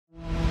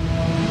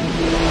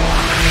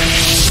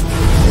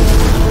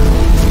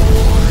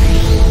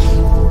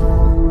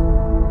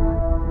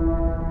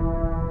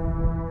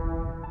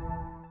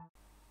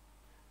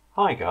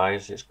Hi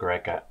guys, it's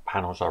Greg at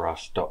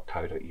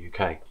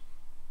panelsrus.co.uk.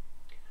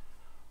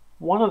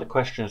 One of the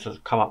questions that's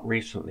come up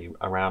recently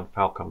around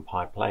Falcon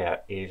Pi Player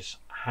is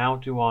how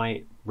do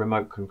I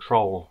remote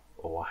control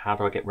or how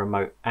do I get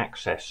remote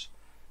access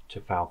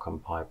to Falcon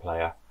Pi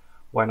Player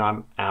when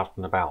I'm out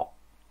and about?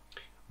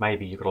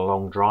 Maybe you've got a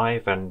long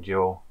drive and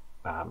your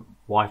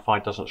Wi-Fi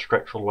doesn't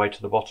stretch all the way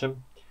to the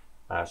bottom,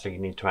 so you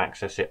need to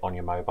access it on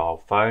your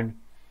mobile phone.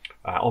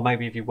 Or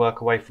maybe if you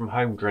work away from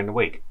home during the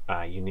week,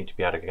 you need to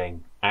be able to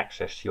gain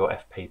access to your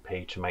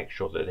FPP to make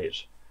sure that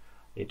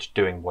it's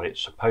doing what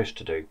it's supposed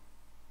to do.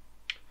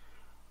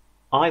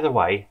 Either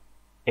way,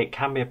 it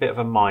can be a bit of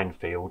a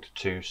minefield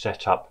to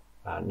set up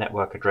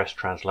network address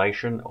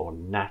translation or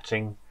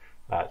NATing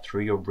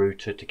through your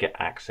router to get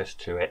access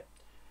to it,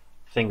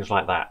 things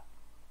like that.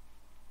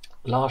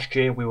 Last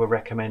year we were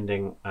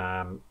recommending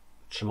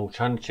some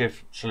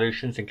alternative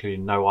solutions,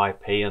 including no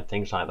IP and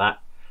things like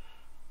that.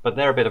 But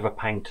they're a bit of a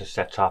pain to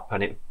set up,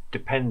 and it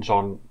depends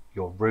on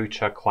your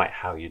router quite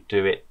how you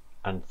do it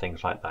and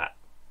things like that.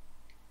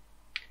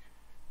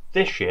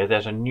 This year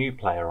there's a new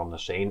player on the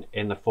scene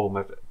in the form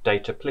of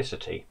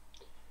Dataplicity,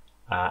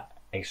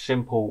 a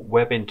simple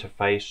web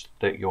interface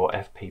that your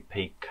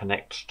FPP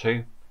connects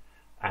to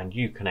and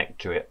you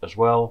connect to it as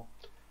well,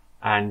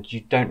 and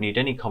you don't need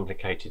any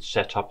complicated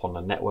setup on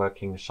the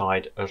networking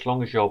side as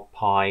long as your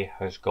Pi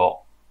has got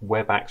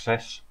web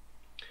access.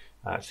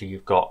 So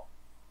you've got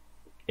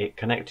it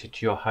connected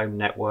to your home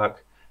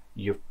network,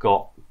 you've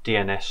got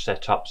DNS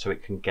set up so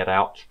it can get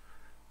out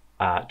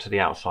to the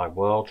outside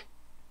world.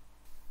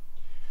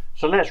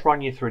 So let's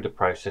run you through the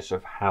process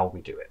of how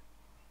we do it.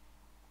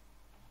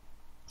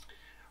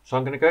 So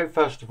I'm going to go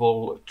first of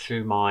all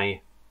to my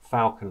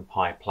Falcon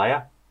Pi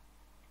Player,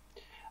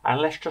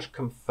 and let's just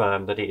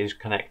confirm that it is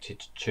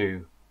connected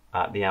to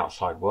the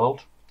outside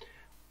world.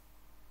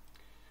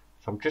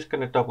 So I'm just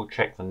going to double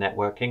check the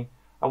networking,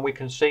 and we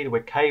can see that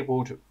we're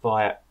cabled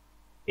via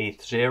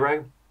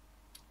ETH0,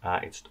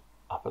 it's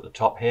up at the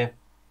top here,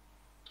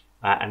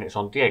 and it's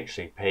on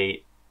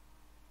DHCP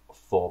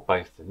for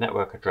both the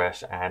network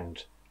address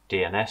and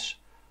DNS,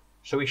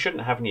 so we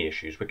shouldn't have any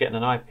issues. We're getting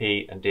an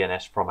IP and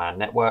DNS from our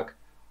network,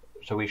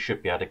 so we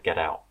should be able to get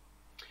out.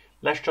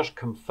 Let's just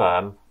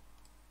confirm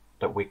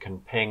that we can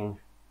ping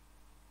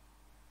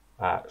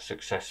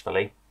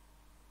successfully.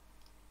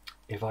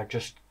 If I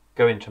just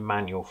go into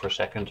manual for a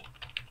second,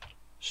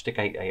 stick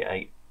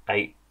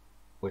 8888,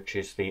 which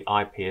is the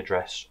IP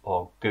address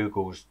of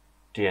Google's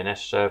DNS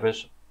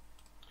servers.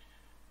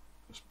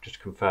 Let's just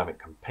confirm it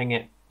can ping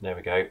it. There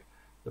we go.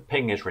 The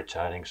ping is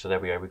returning, so there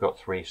we go. We've got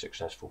 3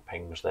 successful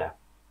pings there.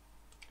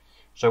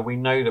 So we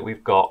know that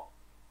we've got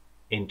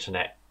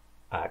internet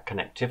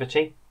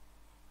connectivity.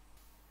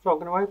 So I'm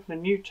going to open a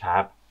new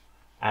tab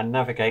and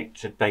navigate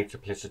to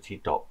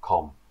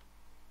dataplicity.com.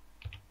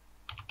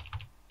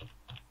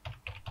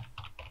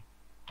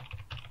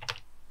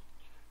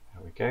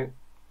 There we go.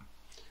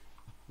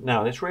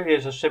 Now this really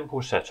is a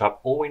simple setup.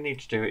 All we need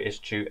to do is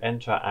to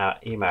enter our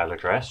email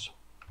address.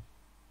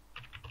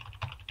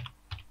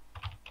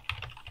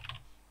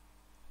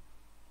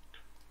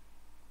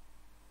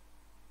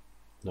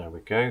 There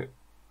we go.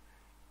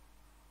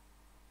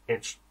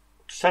 It's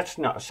set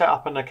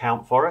up an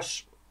account for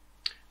us,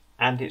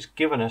 and it's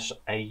given us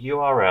a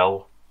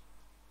URL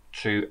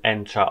to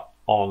enter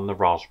on the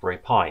Raspberry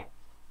Pi.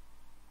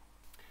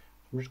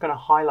 I'm just going to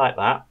highlight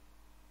that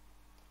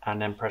and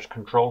then press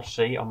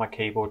Ctrl+C on my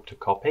keyboard to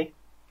copy.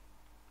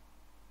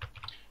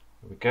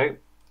 There we go.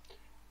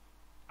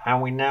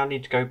 And we now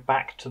need to go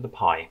back to the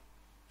Pi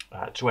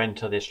to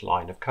enter this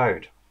line of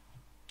code.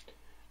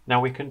 Now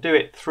we can do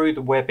it through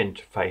the web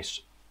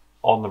interface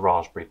on the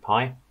Raspberry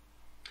Pi.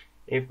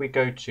 If we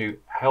go to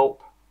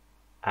Help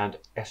and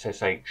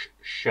SSH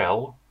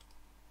Shell,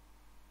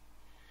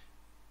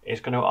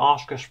 it's going to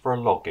ask us for a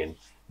login.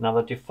 Now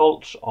the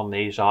defaults on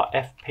these are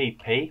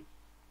FPP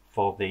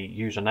for the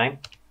username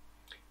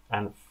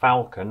and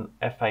Falcon,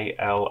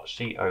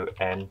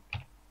 F-A-L-C-O-N,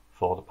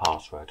 for the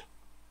password.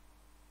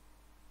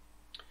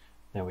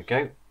 There we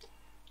go.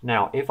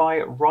 Now if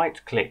I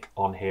right click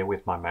on here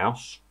with my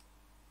mouse,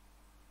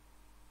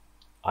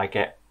 I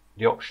get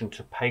the option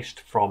to paste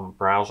from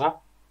browser,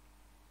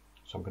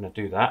 so I'm going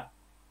to do that.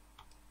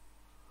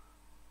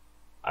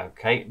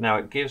 Okay, now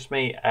it gives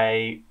me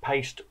a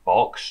paste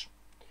box.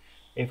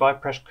 If I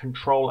press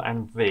Ctrl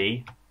and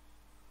V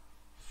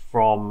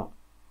from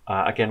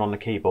again on the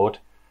keyboard,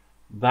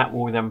 that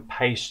will then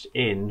paste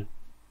in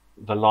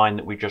the line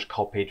that we just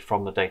copied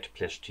from the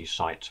Dataplicity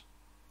site.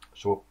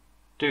 So we'll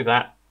do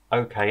that,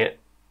 OK it,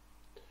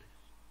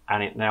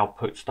 and it now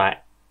puts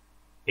that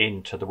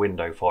into the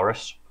window for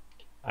us,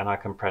 and I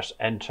can press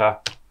enter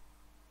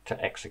to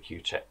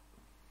execute it.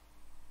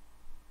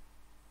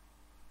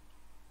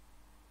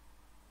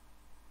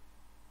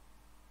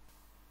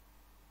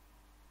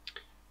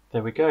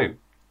 There we go,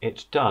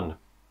 it's done.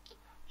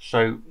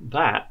 So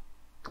that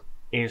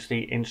is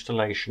the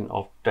installation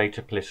of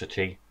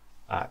Dataplicity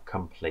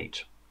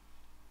complete.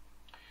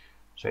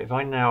 So if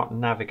I now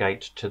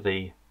navigate to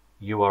the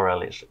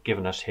URL it's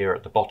given us here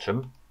at the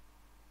bottom,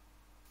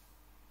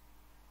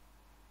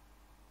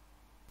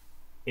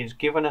 it's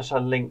given us a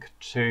link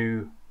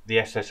to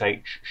the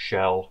SSH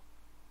shell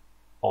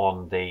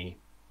on the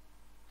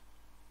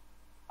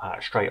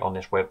straight on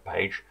this web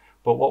page,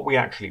 but what we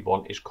actually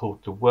want is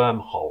called the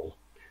wormhole,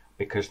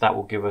 because that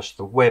will give us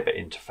the web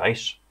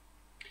interface.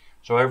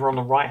 So over on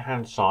the right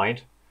hand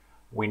side,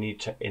 we need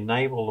to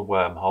enable the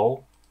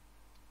wormhole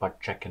by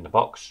checking the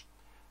box,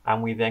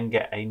 and we then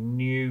get a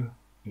new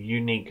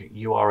unique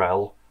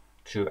URL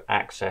to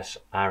access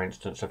our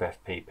instance of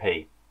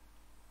FPP.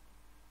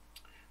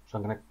 So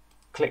I'm going to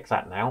click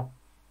that now,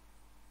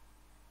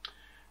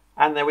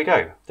 and there we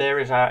go. There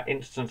is our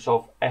instance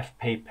of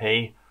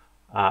FPP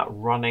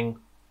running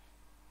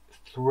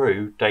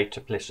through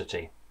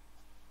Dataplicity.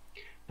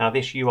 Now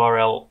this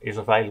URL is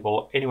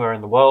available anywhere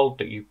in the world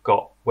that you've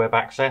got web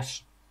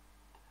access,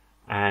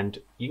 and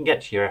you can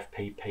get to your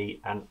FPP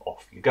and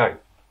off you go.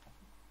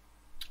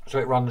 So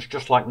it runs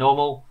just like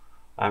normal,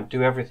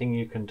 do everything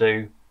you can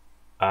do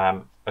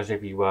as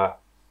if you were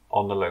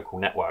on the local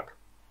network.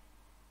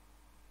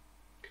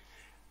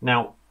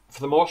 Now,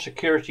 for the more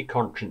security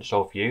conscious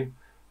of you,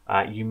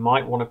 you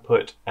might want to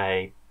put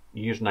a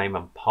username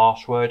and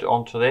password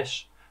onto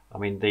this. I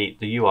mean, the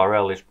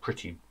URL is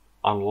pretty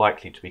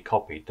unlikely to be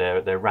copied.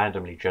 They're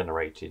randomly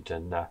generated,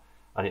 and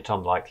it's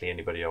unlikely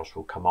anybody else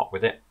will come up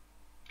with it.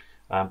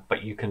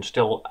 But you can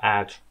still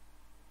add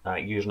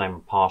username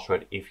and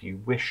password if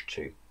you wish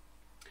to.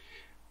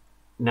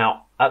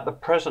 Now, at the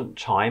present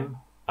time,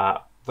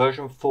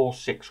 version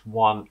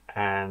 4.6.1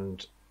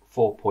 and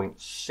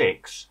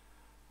 4.6,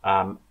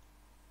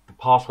 the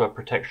password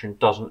protection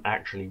doesn't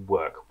actually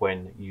work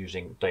when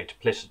using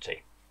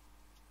Dataplicity.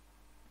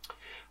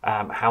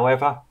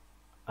 However,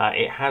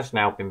 it has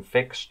now been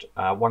fixed.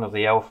 One of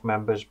the ELF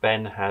members,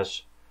 Ben,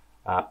 has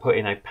put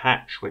in a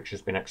patch which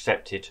has been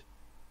accepted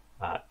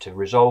to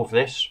resolve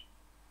this.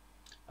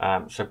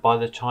 So by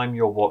the time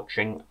you're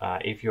watching,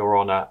 if you're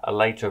on a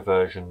later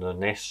version than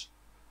this,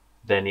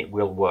 then it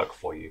will work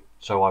for you.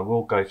 So I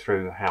will go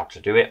through how to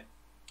do it,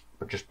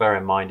 but just bear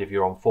in mind if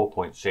you're on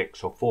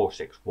 4.6 or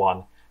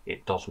 4.6.1,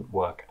 it doesn't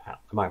work at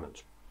the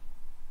moment.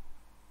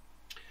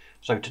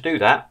 So to do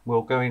that,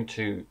 we'll go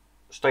into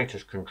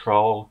Status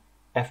Control,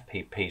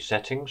 FPP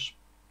Settings.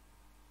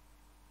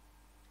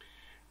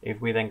 If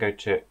we then go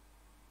to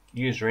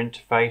User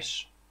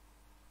Interface,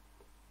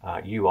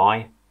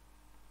 UI,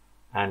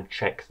 and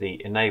check the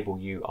Enable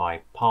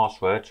UI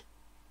Password.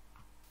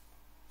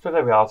 So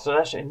there we are. So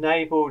that's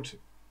enabled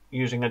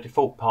using a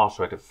default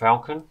password of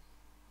Falcon.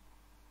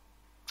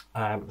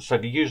 So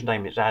the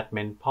username is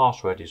admin,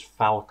 password is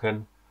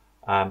Falcon,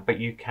 but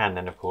you can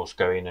then of course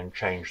go in and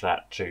change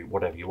that to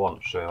whatever you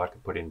want. So I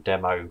could put in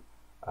demo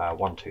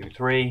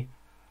 123,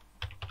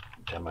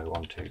 demo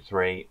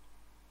 123.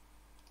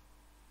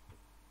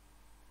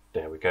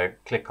 There we go.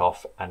 Click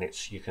off, and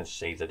you can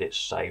see that it's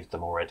saved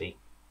them already.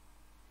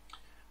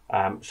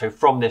 So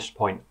from this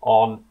point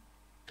on,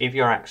 if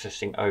you're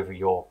accessing over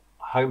your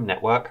home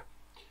network,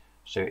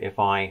 so if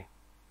I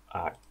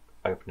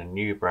open a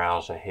new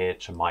browser here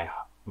to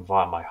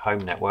via my home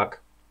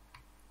network,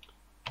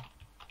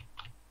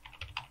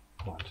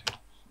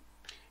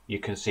 you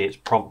can see it's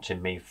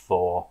prompting me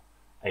for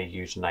a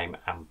username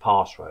and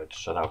password.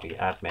 So that'll be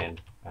admin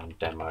and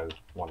demo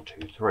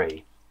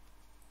 123.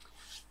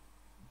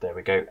 There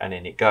we go, and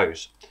in it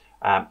goes.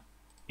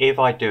 If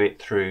I do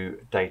it through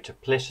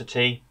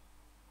Dataplicity,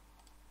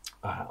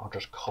 I'll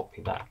just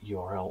copy that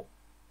URL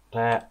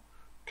there,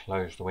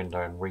 close the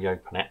window and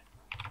reopen it.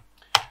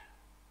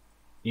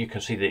 You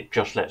can see that it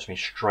just lets me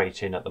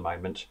straight in at the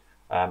moment,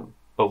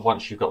 but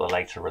once you've got the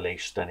later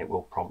release, then it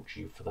will prompt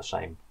you for the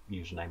same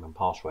username and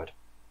password.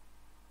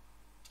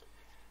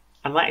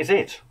 And that is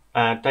it.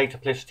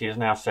 Dataplicity is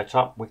now set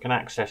up. We can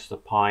access the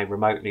Pi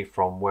remotely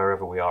from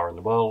wherever we are in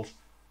the world.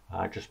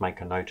 Just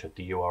make a note of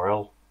the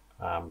URL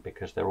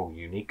because they're all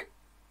unique.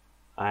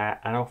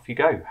 And off you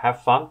go.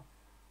 Have fun.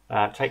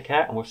 Take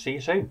care, and we'll see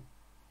you soon.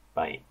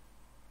 Bye.